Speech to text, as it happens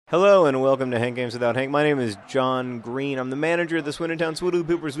Hello and welcome to Hank Games Without Hank. My name is John Green. I'm the manager of the Swindon Swiddly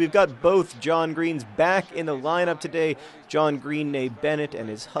Poopers. We've got both John Greens back in the lineup today. John Green, nay Bennett, and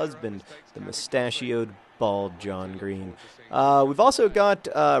his husband, the mustachioed, bald John Green. We've also got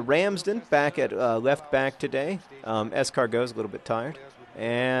Ramsden back at left back today. Escargot's a little bit tired,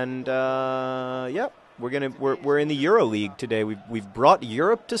 and yep, we're in the Euro League today. We've brought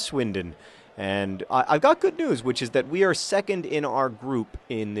Europe to Swindon. And I've got good news, which is that we are second in our group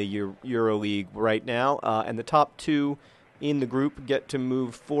in the Euro League right now, and the top two in the group get to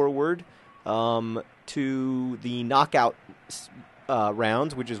move forward to the knockout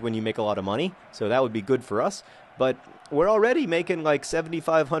rounds, which is when you make a lot of money. So that would be good for us. But we're already making like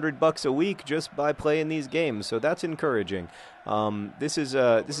 $7,500 a week just by playing these games, so that's encouraging. This is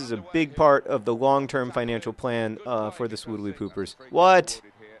a big part of the long-term financial plan for the Swiddly Poopers. What?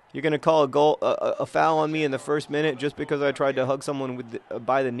 You're going to call a foul on me in the first minute just because I tried to hug someone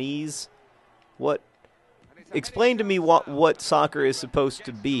by the knees? What? Explain to me what soccer is supposed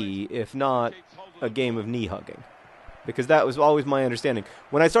to be, if not a game of knee hugging. Because that was always my understanding.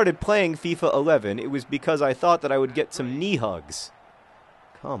 When I started playing FIFA 11, it was because I thought that I would get some knee hugs.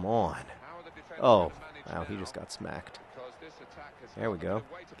 Come on. Oh, wow, he just got smacked. There we go.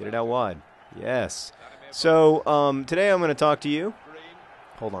 Get it out wide. Yes. So today I'm going to talk to you.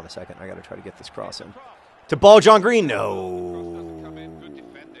 Hold on a second. I got to try to get this cross in. To ball John Green. No.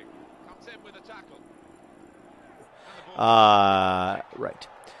 Right.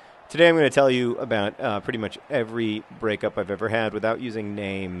 Today I'm going to tell you about pretty much every breakup I've ever had without using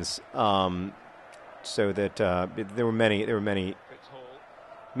names. So that there were many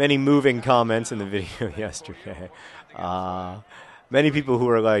moving comments in the video yesterday. Many people who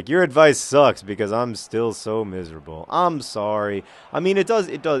are like, your advice sucks because I'm still so miserable. I'm sorry. I mean,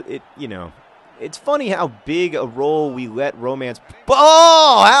 you know, it's funny how big a role we let romance.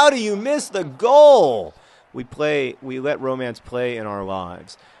 Oh, how do you miss the goal? We let romance play in our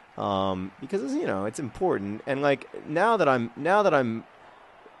lives. Because, you know, it's important. And like, now that I'm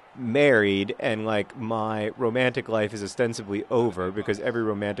married and like my romantic life is ostensibly over because every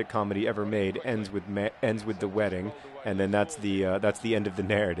romantic comedy ever made ends with the wedding, and then that's the end of the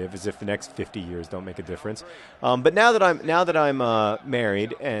narrative, as if the next 50 years don't make a difference. But now that I'm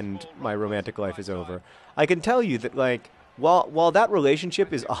married and my romantic life is over, I can tell you that like while that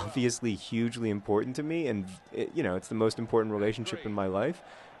relationship is obviously hugely important to me, and you know, it's the most important relationship in my life,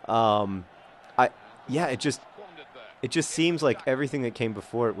 it just seems like everything that came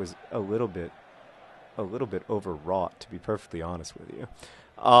before it was a little bit overwrought, to be perfectly honest with you.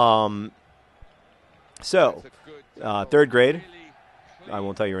 So, third grade, I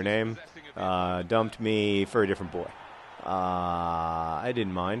won't tell you her name, dumped me for a different boy. I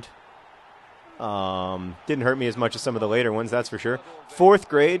didn't mind. Didn't hurt me as much as some of the later ones, that's for sure. Fourth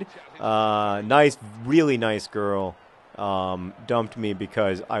grade, really nice girl, dumped me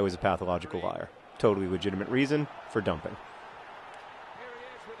because I was a pathological liar. Totally legitimate reason for dumping.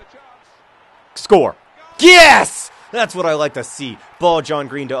 Score. Yes! That's what I like to see. Ball John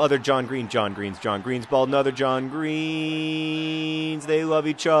Green to other John Green. John Green's ball another John Greens. They love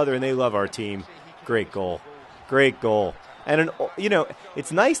each other and they love our team. Great goal. Great goal. And, you know,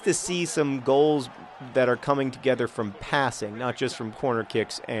 it's nice to see some goals that are coming together from passing, not just from corner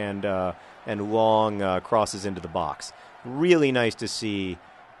kicks and long crosses into the box. Really nice to see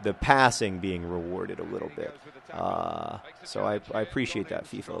the passing being rewarded a little bit. So I appreciate that,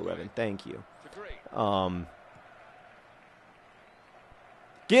 FIFA 11. Thank you.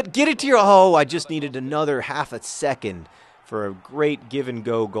 Get it to your... Oh, I just needed another half a second for a great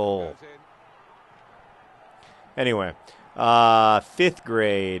give-and-go goal. Anyway, fifth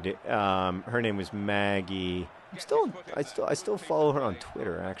grade. Her name was Maggie. I still follow her on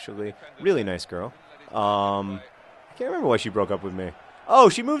Twitter, actually. Really nice girl. I can't remember why she broke up with me. Oh,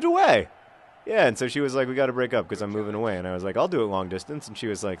 she moved away. Yeah, and so she was like, we got to break up because I'm moving away. And I was like, I'll do it long distance. And she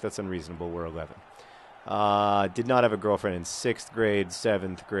was like, that's unreasonable. We're 11. Did not have a girlfriend in 6th grade,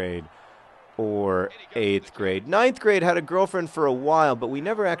 7th grade, or 8th grade. 9th grade had a girlfriend for a while, but we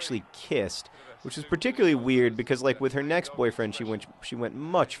never actually kissed, which was particularly weird because, like, with her next boyfriend, she went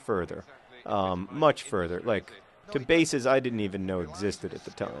much further. Like, to bases I didn't even know existed at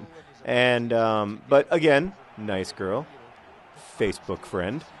the time. And, but again, nice girl. Facebook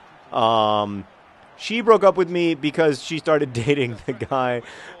friend. She broke up with me because she started dating the guy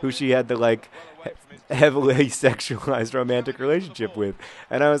who she had the like heavily sexualized romantic relationship with.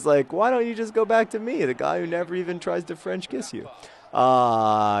 And I was like, why don't you just go back to me, the guy who never even tries to French kiss you?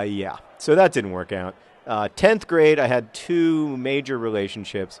 Yeah. So that didn't work out. 10th grade, I had 2 major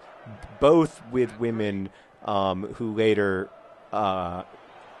relationships, both with women who later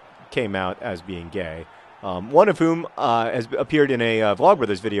came out as being gay. One of whom has appeared in a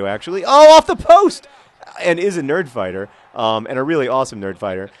Vlogbrothers video, actually. Oh, off the post! And is a nerd fighter, and a really awesome nerd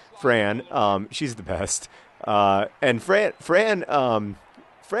fighter. Fran, she's the best. And Fran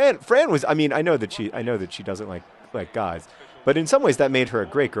was. I mean, I know that she doesn't like guys, but in some ways that made her a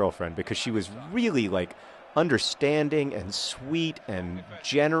great girlfriend because she was really like understanding and sweet and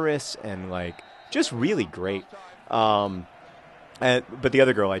generous and like just really great. But the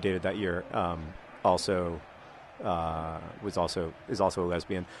other girl I dated that year also is also a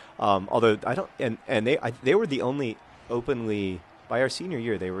lesbian. Although I don't, and they were the only openly by our senior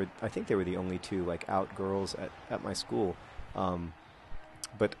year. I think they were the only two like out girls at my school,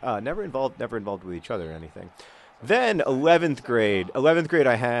 but never involved with each other or anything. Then 11th grade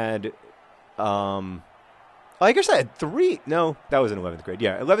I had. I guess I had three. No, that was in 11th grade.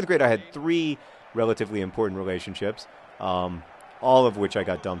 Yeah, 11th grade I had three relatively important relationships, all of which I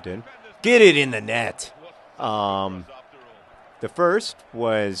got dumped in. Get it in the net. The first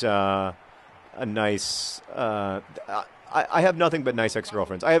was a nice. I have nothing but nice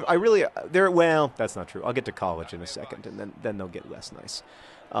ex-girlfriends. Well, that's not true. I'll get to college in a second, and then they'll get less nice.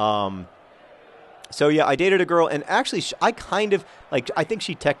 So yeah, I dated a girl, and actually, I kind of like. I think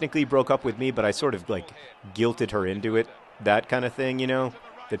she technically broke up with me, but I sort of like guilted her into it. That kind of thing,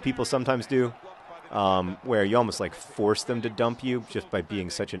 that people sometimes do, where you almost like force them to dump you just by being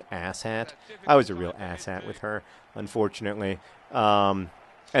such an asshat. I was a real asshat with her, unfortunately. And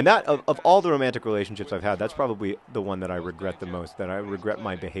that of all the romantic relationships I've had, that's probably the one that I regret the most. That I regret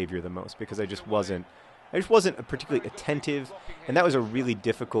my behavior the most because I just wasn't particularly attentive, and that was a really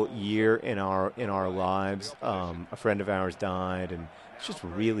difficult year in our lives. A friend of ours died, and it's just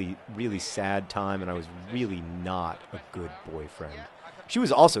really, really sad time, and I was really not a good boyfriend. She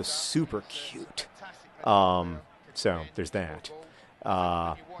was also super cute, so there's that.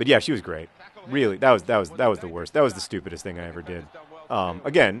 But yeah, she was great. Really, that was the worst. That was the stupidest thing I ever did.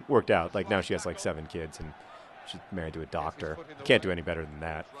 Again, worked out. Like now she has like 7 kids, and she's married to a doctor. Can't do any better than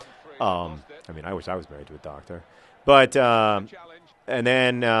that. I mean, I wish I was married to a doctor. But, and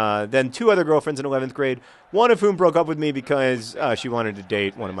then 2 other girlfriends in 11th grade, one of whom broke up with me because she wanted to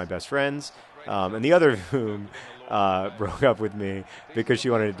date one of my best friends, and the other of whom broke up with me because she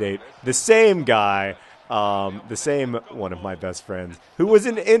wanted to date the same guy, the same one of my best friends, who was,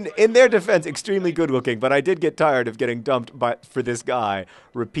 in their defense, extremely good looking, but I did get tired of getting dumped for this guy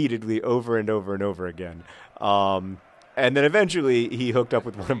repeatedly over and over and over again. And then eventually he hooked up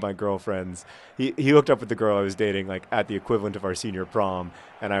with one of my girlfriends. He hooked up with the girl I was dating like at the equivalent of our senior prom.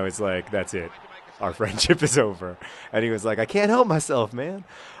 And I was like, that's it. Our friendship is over. And he was like, I can't help myself, man.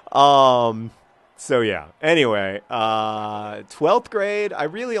 So yeah. Anyway, 12th grade, I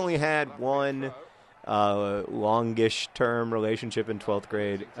really only had one longish term relationship in 12th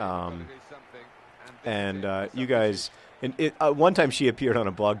grade. And you guys... And one time she appeared on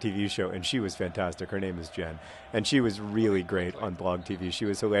a Blog TV show, and she was fantastic. Her name is Jen, and she was really great on Blog TV. She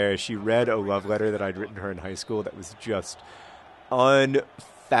was hilarious. She read a love letter that I'd written her in high school that was just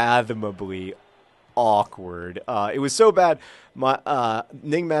unfathomably awkward. It was so bad. My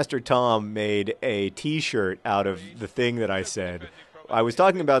Ningmaster Tom made a T-shirt out of the thing that I said. I was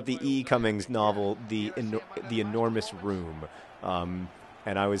talking about the E. Cummings novel, The Enormous Room.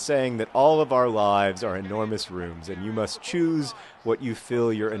 And I was saying that all of our lives are enormous rooms, and you must choose what you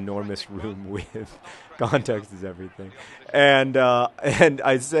fill your enormous room with. Context is everything. And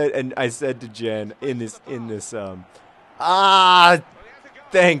I said to Jen in this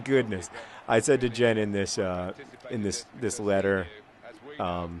thank goodness. I said to Jen in this letter,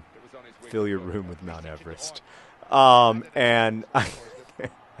 fill your room with Mount Everest. And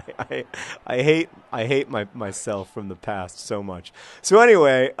I hate myself from the past so much. So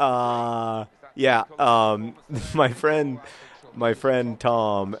anyway, yeah, my friend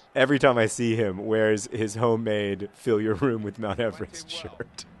Tom, every time I see him, wears his homemade "Fill Your Room with Mount Everest"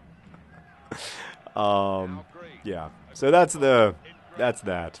 shirt. Yeah, so that's that.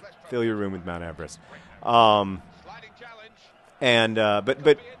 Fill your room with Mount Everest. But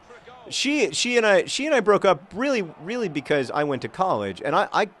she and I broke up really because I went to college,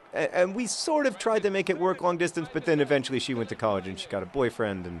 and we sort of tried to make it work long distance, but then eventually she went to college and she got a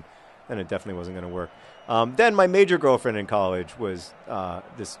boyfriend, and it definitely wasn't going to work. Then my major girlfriend in college was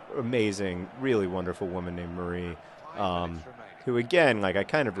this amazing, really wonderful woman named Marie, who again, like, I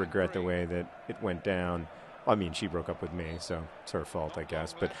kind of regret the way that it went down. I mean, she broke up with me, so it's her fault, I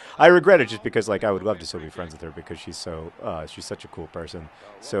guess. But I regret it just because, like, I would love to still be friends with her because she's such a cool person.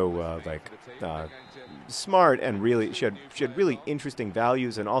 So, smart and really, she had really interesting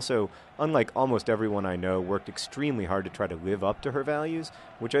values, and also, unlike almost everyone I know, worked extremely hard to try to live up to her values,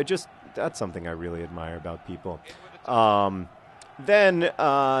 which that's something I really admire about people. Then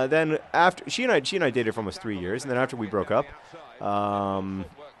after she and I dated for almost 3 years, and then after we broke up,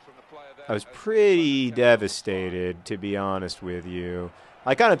 I was pretty devastated, to be honest with you.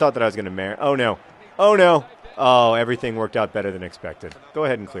 I kind of thought that I was going to marry. Oh no! Oh, everything worked out better than expected. Go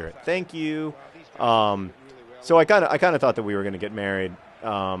ahead and clear it. Thank you. So I kind of thought that we were going to get married.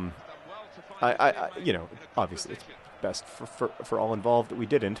 Obviously it's best for all involved that we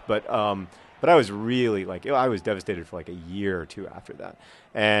didn't, but I was really I was devastated for like a year or two after that,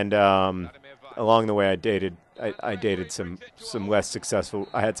 and along the way I dated some less successful.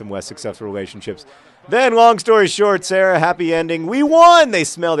 I had some less successful relationships. Then, long story short, Sarah, happy ending. We won. They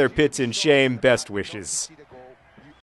smell their pits in shame. Best wishes.